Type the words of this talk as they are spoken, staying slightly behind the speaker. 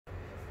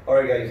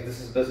Alright guys, this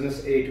is business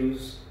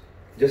A2s.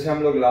 जैसे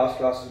हम लोग लास्ट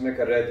क्लासेस में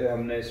कर रहे थे,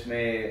 हमने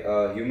इसमें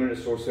ह्यूमन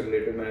रिसोर्स से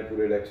रिलेटेड मैंने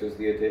पूरे लेक्चर्स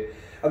दिए थे.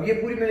 अब ये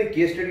पूरी मैंने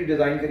केस स्टडी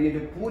डिजाइन करी है जो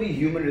पूरी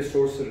ह्यूमन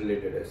रिसोर्स से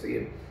रिलेटेड है. सही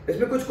है.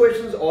 इसमें कुछ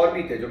क्वेश्चंस और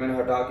भी थे जो मैंने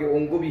हटा के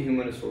उनको भी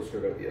ह्यूमन रिसोर्स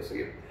पे कर दिया. सही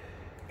है.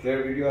 क्लियर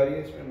वीडियो आ रही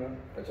है इसमें ना?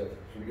 अच्छा,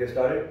 should we get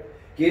started.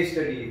 Case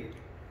study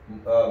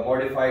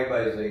modified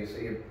by ज़ई.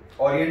 सही है.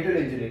 ओरिएंटल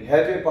इंजीनियरिंग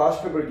है तो ये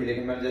पास्ट पेपर की,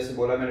 लेकिन मैंने जैसे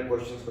बोला मैंने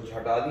क्वेश्चंस कुछ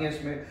हटा दिए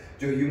इसमें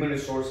जो ह्यूमन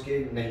रिसोर्स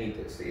के नहीं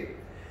थे. सही है.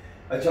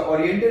 अच्छा,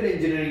 oriental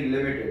engineering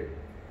limited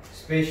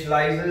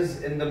specializes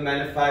in the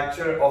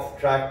manufacture of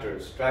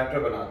tractors.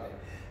 Tractor बनाते हैं.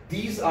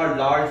 These are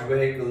large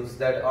vehicles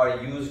that are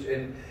used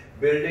in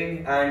building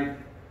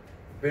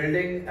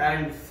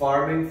and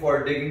farming for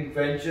digging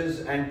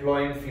trenches and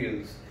plowing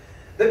fields.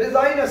 The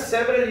design is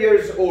several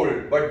years old,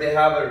 but they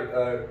have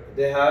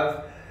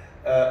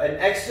an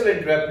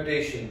excellent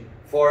reputation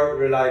for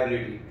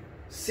reliability.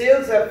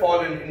 Sales have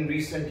fallen in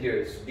recent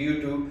years due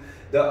to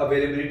the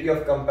availability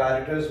of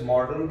competitors'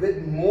 model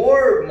with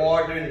more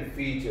modern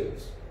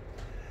features.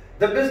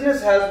 The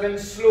business has been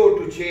slow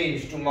to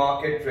change to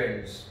market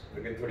trends.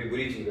 थोड़ी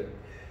बुरी चीज़ है.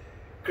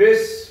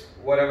 Chris,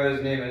 whatever his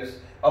name is,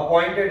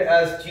 appointed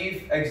as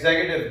chief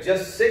executive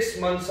just 6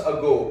 months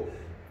ago,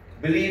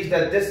 believes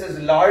that this is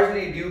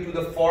largely due to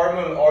the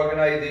formal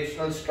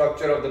organizational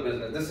structure of the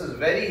business. This is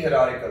very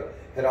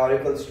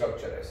hierarchical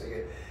structure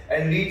है,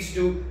 and leads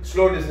to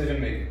slow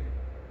decision making.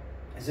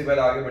 इससे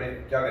पहले आगे बढ़े,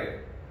 क्या करें?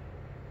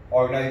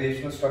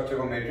 Organizational structure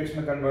को matrix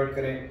में convert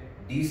करें,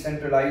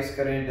 डिसेंट्रलाइज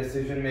करें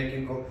डिसीजन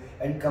मेकिंग को,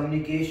 एंड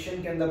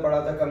कम्युनिकेशन के अंदर पढ़ा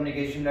था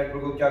कम्युनिकेशन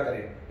नेटवर्क को क्या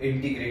करें?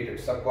 इंटीग्रेटेड,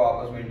 सबको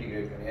आपस में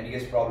इंटीग्रेट करें, यानी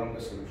इस प्रॉब्लम का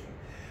solution.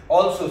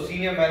 Also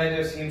senior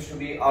manager seems to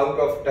be out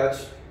of touch.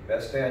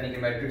 Best है, यानी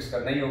कि मैट्रिक्स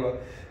करना ही होगा.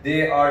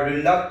 They are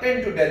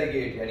reluctant to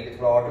delegate, यानी कि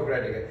थोड़ा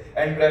ऑटोक्रेटिक है,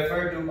 and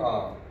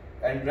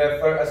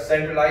prefer a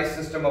centralised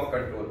system of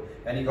control,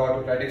 यानी कि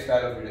ऑटोक्रेटिक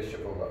स्टाइल ऑफ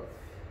लीडरशिप होगा.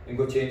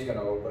 इनको चेंज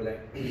करना होगा. ऊपर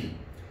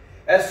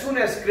As soon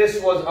as Chris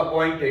was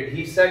appointed,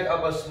 he set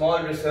up a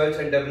small research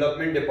and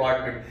development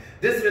department.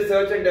 This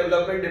research and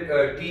development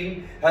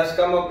team has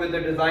come up with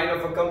the design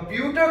of a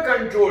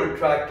computer-controlled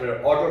tractor,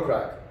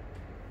 autotrack,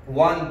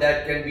 one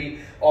that can be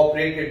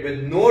operated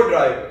with no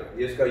driver.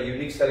 This is a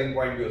unique selling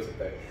point bhi ho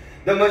sakta hai.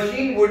 The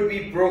machine would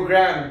be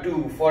programmed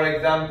to, for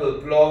example,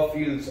 plow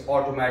fields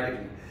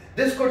automatically.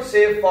 This could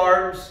save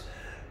farms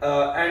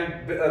and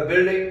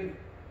building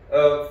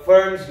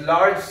firms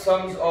large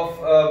sums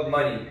of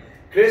money.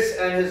 Chris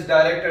and his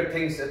director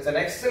thinks it's an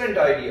excellent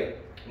idea.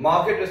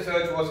 Market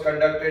research was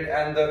conducted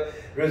and the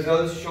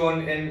results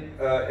shown in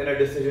a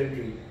decision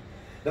tree.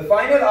 The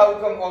final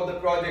outcome of the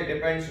project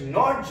depends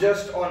not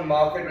just on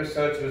market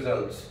research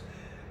results,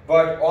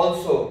 but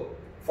also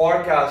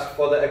forecast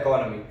for the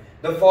economy.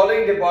 The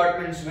following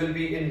departments will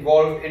be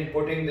involved in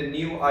putting the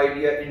new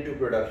idea into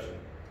production.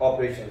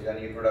 Operations,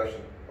 यानी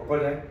production.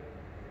 ऊपर जाएं.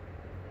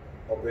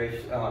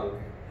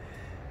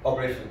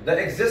 Operation. The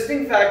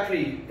existing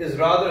factory is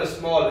rather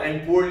small and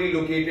poorly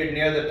located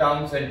near the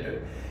town center.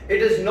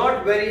 It is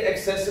not very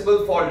accessible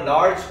for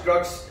large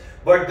trucks,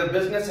 but the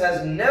business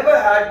has never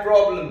had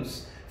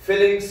problems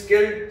filling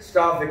skilled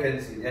staff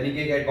vacancies. यानी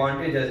कि एक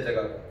advantage है इस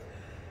जगह का.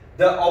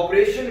 The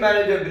operation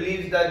manager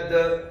believes that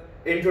the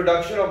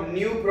introduction of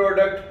new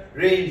product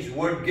range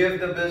would give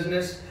the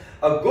business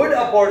a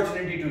good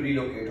opportunity to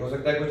relocate. हो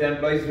सकता है कुछ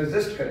employees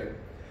resist करें.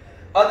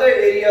 Other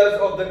areas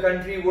of the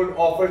country would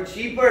offer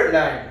cheaper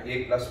land,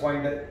 एक plus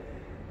point है,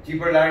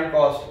 cheaper land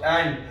cost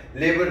and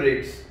labor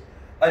rates.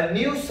 A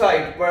new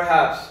site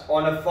perhaps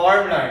on a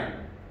farmland,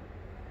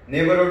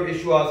 neighborhood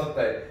issue आ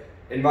सकता है,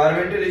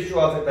 environmental issue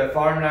आ सकता है,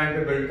 farmland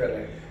पे build कर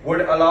रहे हैं,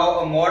 would allow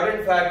a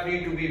modern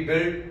factory to be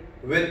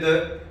built with the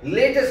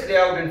latest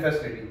layout and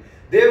facility.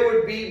 There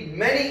would be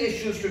many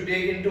issues to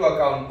take into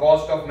account.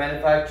 Cost of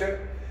manufacture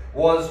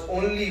was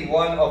only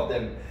one of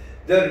them.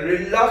 The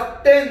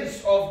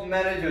reluctance of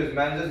managers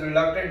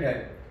reluctant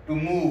hai to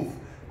move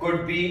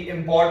could be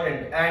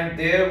important, and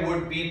there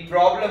would be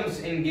problems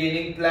in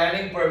gaining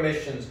planning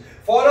permissions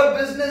for a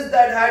business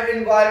that had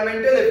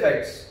environmental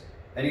effects.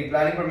 यानी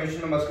planning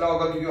permission में मसला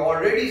होगा क्योंकि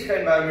already इसका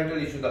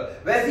environmental issue था.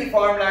 वैसे ही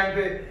farmland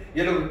पे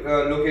ये लोग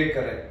locate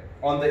कर रहे हैं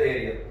on the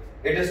area.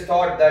 It is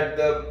thought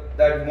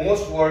that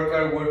most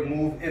worker would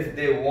move if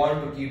they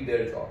want to keep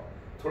their job.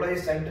 थोड़ा ये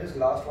सेंटेंस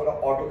लास्ट वाला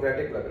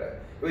ऑटोक्रेटिक लग रहा है.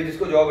 कोई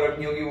जिसको जॉब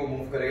रखनी होगी वो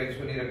मूव करेगा,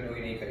 जिसको नहीं रखनी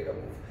होगी नहीं करेगा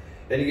मूव.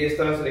 यानी कि इस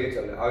तरह से लेके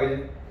चल रहा है. आगे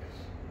जाएं.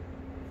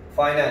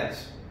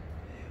 Finance.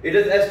 It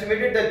is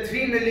estimated that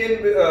 $3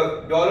 million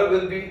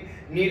will be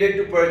needed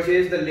to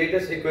purchase the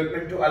latest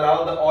equipment to allow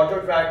the auto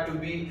track to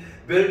be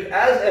built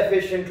as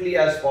efficiently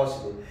as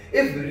possible.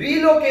 If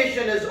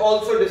relocation is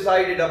also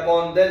decided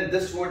upon, then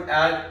this would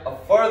add a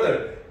further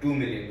 $2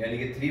 million. यानी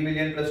कि 3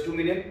 million plus 2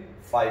 million,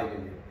 5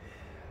 million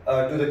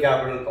to the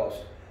capital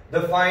cost.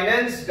 The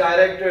finance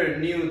director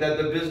knew that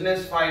the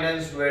business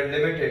finance were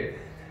limited.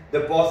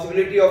 The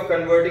possibility of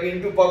converting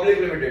into public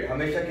limited.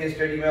 हमेशा case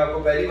study में आपको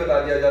पहले ही बता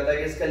दिया जाता है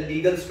कि इसका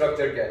लीगल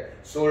स्ट्रक्चर क्या है.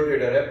 सोल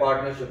ट्रेडर है,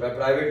 पार्टनरशिप है,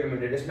 प्राइवेट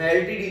लिमिटेड. इसमें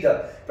एलटीडी था,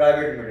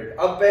 प्राइवेट लिमिटेड.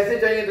 अब पैसे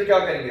चाहिए तो क्या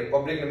करेंगे?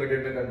 पब्लिक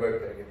लिमिटेड में कन्वर्ट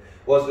करेंगे.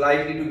 was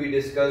likely to be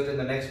discussed in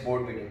the next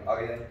board meeting.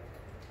 आगे जाएं.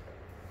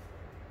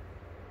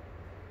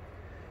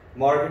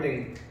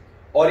 Marketing.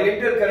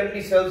 Oriental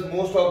currently sells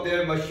most of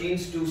their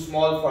machines to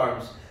small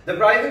firms. The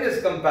pricing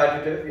is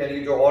competitive, यानी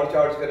जो और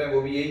charge कर रहे हैं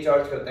वो भी यही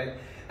charge करते हैं,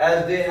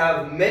 as they have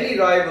many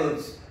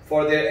rivals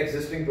for their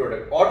existing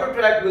product.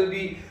 AutoTrack will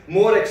be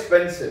more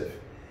expensive.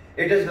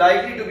 It is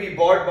likely to be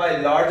bought by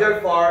larger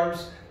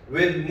firms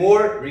with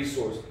more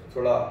resources.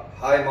 थोड़ा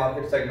high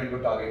market segment को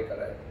target कर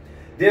रहा है.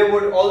 There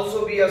would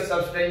also be a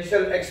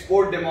substantial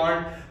export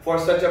demand for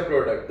such a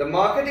product. The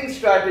marketing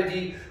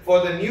strategy for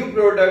the new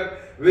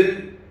product will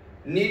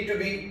need to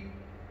be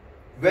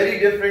very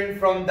different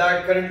from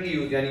that currently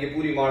used. यानी ये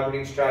पूरी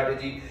marketing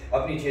strategy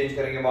अपनी change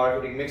करेंगे,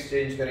 marketing mix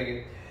change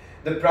करेंगे.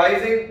 The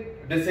pricing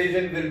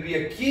decision will be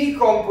a key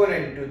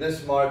component to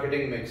this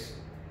marketing mix.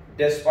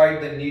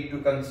 Despite the need to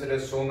consider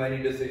so many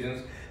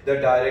decisions, the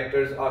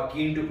directors are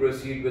keen to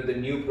proceed with the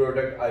new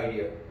product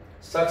idea.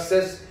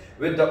 Success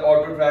with the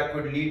AutoTrack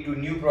could lead to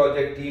new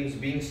project teams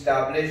being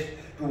established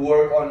to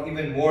work on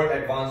even more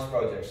advanced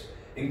projects.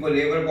 इनको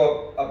labour को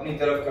अपनी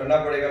तरफ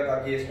करना पड़ेगा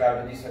ताकि ये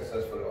strategy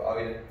successful हो.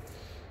 आगे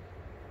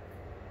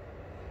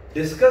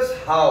discuss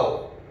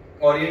how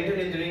Oriental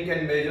Engineering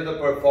can measure the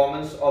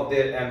performance of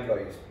their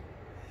employees.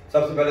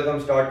 सबसे पहले तो हम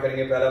स्टार्ट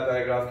करेंगे पहला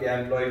पैराग्राफ कि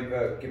एम्प्लॉय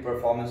की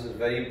performance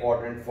is very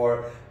important for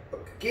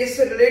case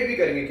से रिलेट भी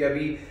करेंगे कि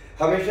अभी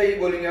हमेशा ये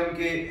बोलेंगे हम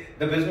कि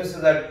the business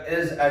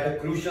is at a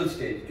crucial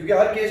stage, क्योंकि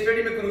हर केस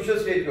स्टडी में क्रूशियल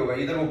स्टेज पे होगा,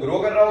 इधर वो ग्रो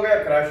कर रहा होगा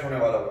या क्रैश होने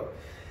वाला होगा.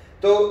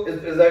 तो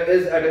is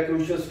at a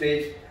crucial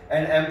stage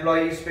and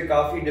employees पे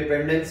काफी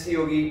डिपेंडेंसी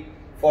होगी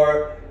for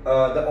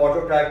the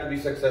ऑटोट्रैक to be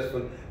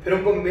successful. फिर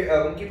उनको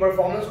उनकी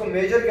परफॉर्मेंस को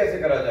मेजर कैसे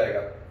करा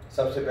जाएगा?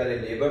 सबसे पहले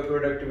लेबर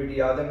प्रोडक्टिविटी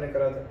याद हमने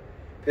करा था,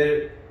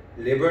 फिर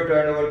लेबर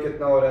टर्नओवर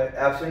कितना हो रहा है,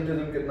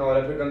 एब्सेंटिज्म कितना हो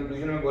रहा है, फिर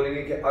कंक्लूजन में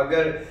बोलेंगे कि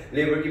अगर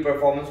लेबर की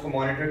परफॉर्मेंस को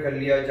मॉनिटर कर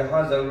लिया,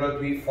 जहां जरूरत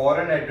हुई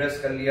फौरन एड्रेस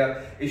कर लिया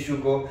इशू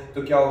को,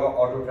 तो क्या होगा?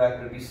 ऑटोट्रैक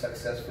will be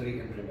successfully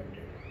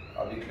implemented.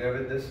 Are we clear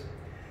with this?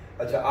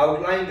 अच्छा,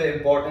 outline the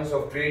importance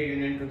of trade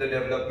union to the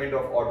development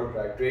of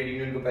ऑटोट्रैक. Trade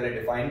union को पहले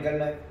डिफाइन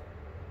करना है.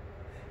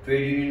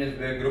 Trade union is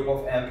where group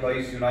of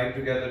employees unite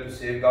together to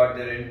safeguard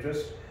their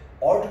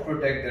interest और to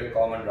protect their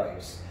common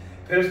rights.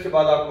 फिर उसके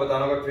बाद आपको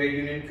बताना होगा ट्रेड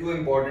यूनियन क्यों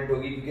इंपॉर्टेंट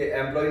होगी, क्योंकि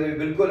एम्प्लॉइज अभी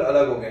बिल्कुल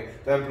अलग हो गए,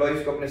 तो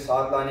एम्प्लॉइज को अपने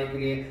साथ लाने के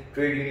लिए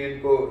ट्रेड यूनियन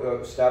को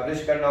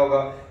एस्टैब्लिश करना होगा.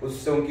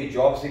 उससे उनकी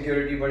जॉब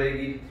सिक्योरिटी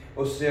बढ़ेगी,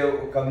 उससे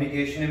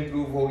कम्युनिकेशन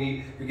इंप्रूव होगी,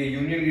 क्योंकि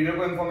यूनियन लीडर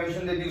को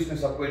इन्फॉर्मेशन दे दी, उसने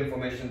सबको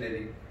इन्फॉर्मेशन दे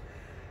दी.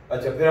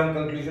 अच्छा, फिर हम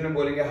कंक्लूजन में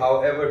बोलेंगे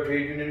हाउ एवर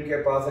ट्रेड यूनियन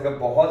के पास अगर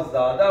बहुत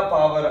ज्यादा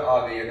पावर आ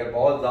गई, अगर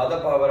बहुत ज्यादा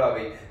पावर आ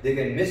गई, they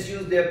can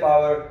misuse their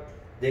power,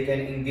 they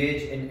can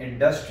engage in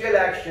industrial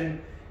action,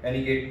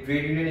 यानी कि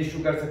ट्रेड यूनियन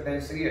इशू कर सकते हैं.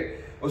 सही है,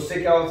 उससे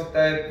क्या हो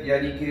सकता है,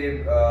 यानी कि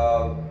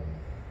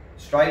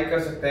स्ट्राइक कर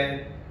सकते हैं,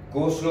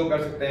 गो स्लो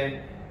कर सकते हैं,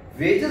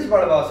 वेजेस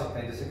बढ़वा सकते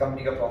हैं, जिससे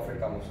कंपनी का प्रॉफिट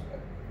कम हो सकता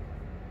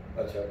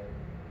है. अच्छा,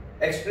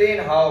 explain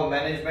how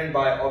management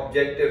by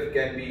objective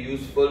can be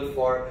useful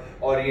for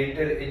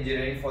Oriental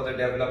Engineering for the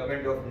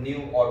development of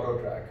new auto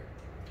track.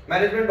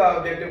 Management by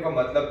objective का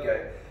मतलब क्या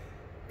है?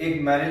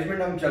 एक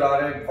मैनेजमेंट हम चला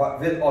रहे हैं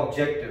विद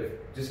ऑब्जेक्टिव,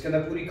 जिसके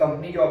अंदर पूरी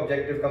कंपनी के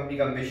ऑब्जेक्टिव, कंपनी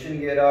का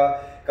मिशन ये रहा,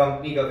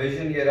 कंपनी का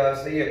विजन ये रहा.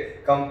 सही है,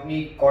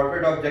 कंपनी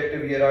कॉर्पोरेट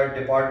ऑब्जेक्टिव ये रहा,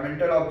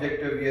 डिपार्टमेंटल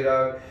ऑब्जेक्टिव ये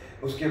रहा,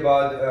 उसके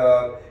बाद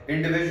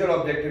इंडिविजुअल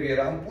ऑब्जेक्टिव ये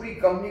रहा. हम पूरी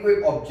कंपनी को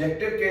एक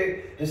ऑब्जेक्टिव के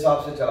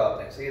हिसाब से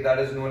चलाते हैं. सही, that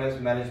is known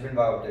age management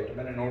by objective.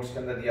 मैंने नोट्स के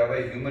अंदर दिया हुआ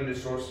है, ह्यूमन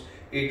रिसोर्स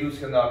A2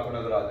 के अंदर आपको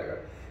नजर आ जाएगा.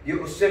 ये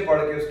उससे पढ़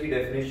के उसकी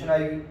डेफिनेशन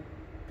आएगी,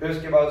 फिर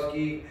उसके बाद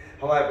उसकी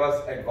हमारे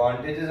पास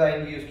एडवांटेजेस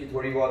आएंगी, उसकी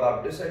थोड़ी बहुत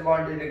आप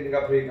डिसएडवांटेज लिखने का,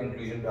 फिर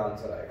कंक्लूजन पे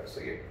आंसर आएगा.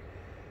 सही है,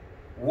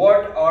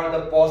 what are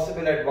the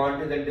possible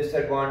advantage and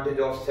disadvantage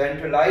of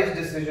centralized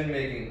decision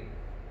making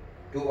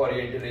to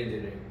Oriental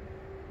Engineering?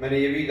 मैंने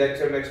ये भी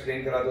लेक्चर में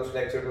एक्सप्लेन करा था, उस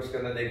लेक्चर को उसके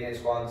अंदर देखें.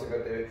 इसको आंसर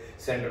करते हुए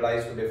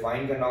सेंट्रलाइज को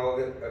डिफाइन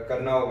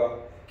करना होगा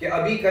कि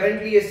अभी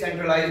करंटली ये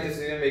सेंट्रलाइज्ड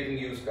डिसीजन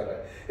मेकिंग यूज कर रहा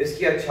है.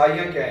 इसकी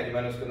अच्छाइयाँ क्या हैं जो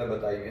मैंने उसके अंदर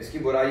बताई हैं, इसकी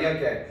बुराइयाँ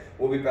क्या हैं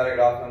वो भी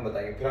पैराग्राफ में हम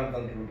बताएंगे. फिर हम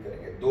कंक्लूड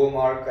करेंगे. 2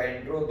 मार्क का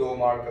इंट्रो, 2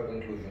 मार्क का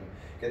कंक्लूजन,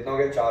 कितना हो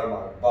गया? 4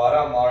 मार्क.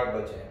 12 मार्क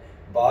बचे हैं.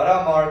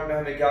 12 मार्क में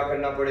हमें क्या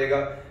करना पड़ेगा?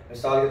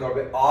 मिसाल के तौर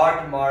पे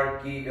 8 मार्क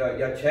की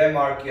या 6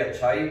 मार्क की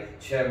अच्छाई,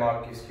 6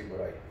 मार्क की इसकी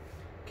बुराई,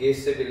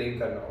 केस से डीलिंग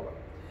करना होगा.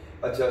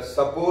 अच्छा,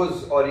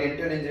 suppose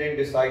oriental engineering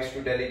decides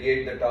to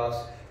delegate the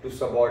task to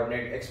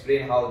subordinate,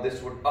 explain how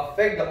this would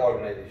affect the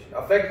organisation.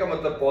 Affect का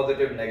मतलब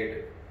पॉजिटिव,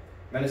 नेगेटिव.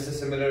 मैंने इससे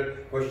सिमिलर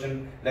क्वेश्चन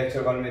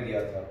लेक्चर 1 में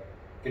दिया था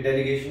कि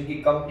डेलीगेशन की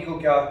कंपनी को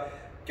क्या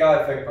क्या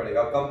इफेक्ट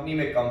पड़ेगा. कंपनी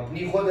में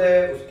कंपनी खुद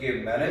है, उसके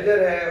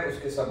मैनेजर है,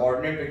 उसके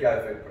सबऑर्डिनेट पे क्या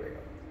इफेक्ट पड़ेगा.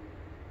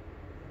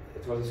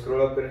 थोड़ा सा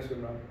स्क्रॉल अप करें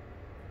इसको.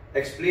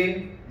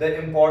 Explain the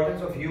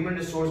importance of human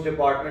resource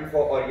department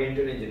for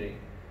Oriental Engineering.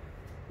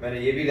 मैंने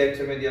ये भी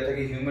लेक्चर में दिया था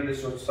कि ह्यूमन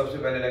रिसोर्स, सबसे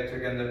पहले लेक्चर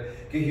के अंदर,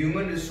 कि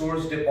ह्यूमन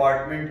रिसोर्स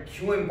डिपार्टमेंट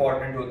क्यों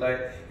इंपॉर्टेंट होता है,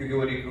 क्योंकि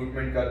वो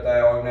रिक्रूटमेंट करता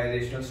है,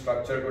 ऑर्गेनाइजेशनल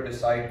स्ट्रक्चर को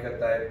डिसाइड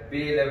करता है,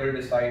 पे लेवल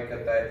डिसाइड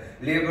करता है,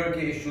 लेबर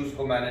के इश्यूज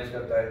को मैनेज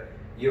करता है.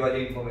 ये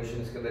वाली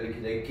इंफॉर्मेशन इसके अंदर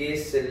लिखी जाएगी,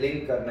 केस से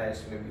लिंक करना है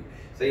इसमें भी,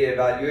 सही है,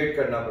 एवैल्यूएट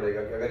करना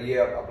पड़ेगा कि अगर ये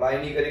अप्लाई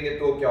नहीं करेंगे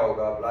तो क्या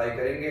होगा, अप्लाई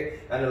करेंगे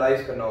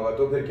एनालाइज करना होगा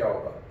तो फिर क्या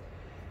होगा।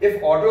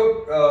 If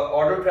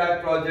auto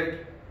track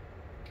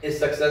project is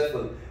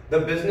successful,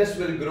 the business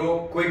will grow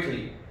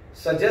quickly,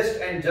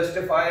 suggest and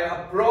justify an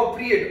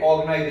appropriate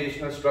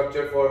organizational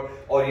structure for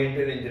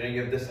Oriental engineering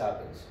if this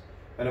happens।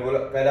 मैंने बोला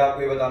पहले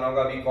आपको ये बताना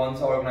होगा अभी कौन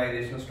सा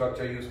ऑर्गेनाइजेशनल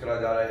स्ट्रक्चर यूज करा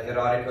जा रहा है,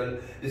 हियरार्किकल,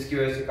 जिसकी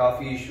वजह से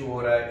काफी इशू हो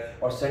रहा है,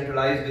 और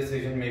सेंट्रलाइज्ड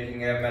डिसीजन मेकिंग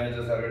है,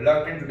 managers are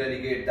reluctant to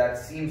delegate, that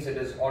seems it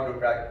is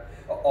autocratic,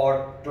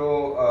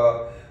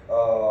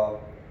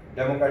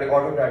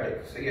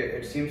 सही है,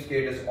 इट सीम्स कि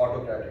इट इज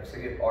ऑटोक्रेटिक,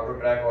 सही है,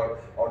 ऑटोट्रैक और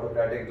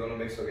ऑटोक्रेटिक दोनों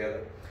मिक्स हो गया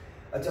था।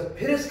 अच्छा,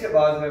 फिर इसके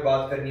बाद हमें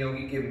बात करनी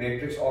होगी कि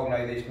मैट्रिक्स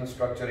ऑर्गेनाइजेशनल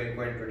स्ट्रक्चर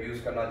इनको इंट्रोड्यूस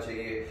करना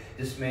चाहिए,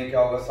 जिसमें क्या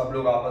होगा, सब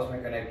लोग आपस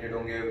में कनेक्टेड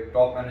होंगे,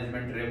 टॉप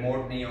मैनेजमेंट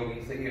रिमोट नहीं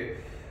होगी, सही है,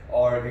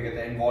 और क्या कहते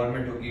हैं,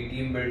 इन्वॉल्वमेंट होगी,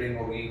 टीम बिल्डिंग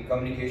होगी,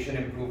 कम्युनिकेशन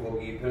इंप्रूव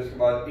होगी, फिर उसके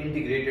बाद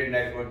इंटीग्रेटेड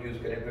नेटवर्क यूज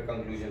करें, फिर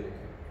कंक्लूजन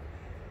लिखें।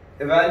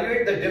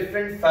 Evaluate the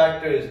different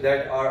factors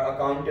that are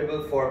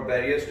accountable for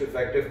barriers to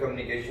effective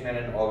communication in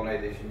an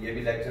organization। ये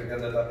भी लेक्चर के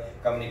अंदर था,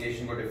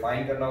 कम्युनिकेशन को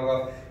डिफाइन करना होगा,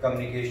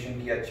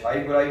 कम्युनिकेशन की अच्छाई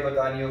बुराई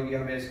बतानी होगी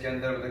हमें इसके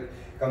अंदर,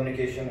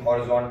 कम्युनिकेशन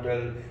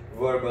हॉरिजॉन्टल,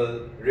 वर्बल,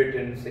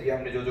 रिटन, सही,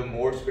 हमने जो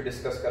मोड्स पे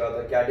डिस्कस करा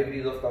था,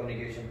 कैटेगरीज ऑफ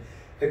कम्युनिकेशन।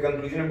 फिर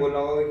कंक्लूजन में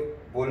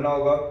बोलना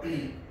होगा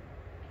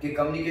कि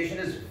communication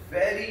is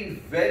very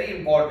very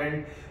important,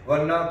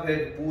 वरना फिर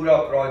पूरा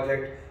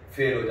प्रोजेक्ट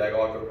फेल हो जाएगा,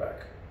 ऑटो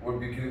ट्रैक would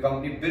be, क्योंकि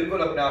कंपनी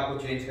बिल्कुल अपने आप को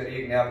चेंज करिए,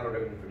 एक नया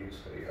प्रोडक्ट प्रोड्यूस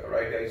करिएगा।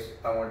 Right guys,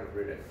 I want it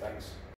written, thanks.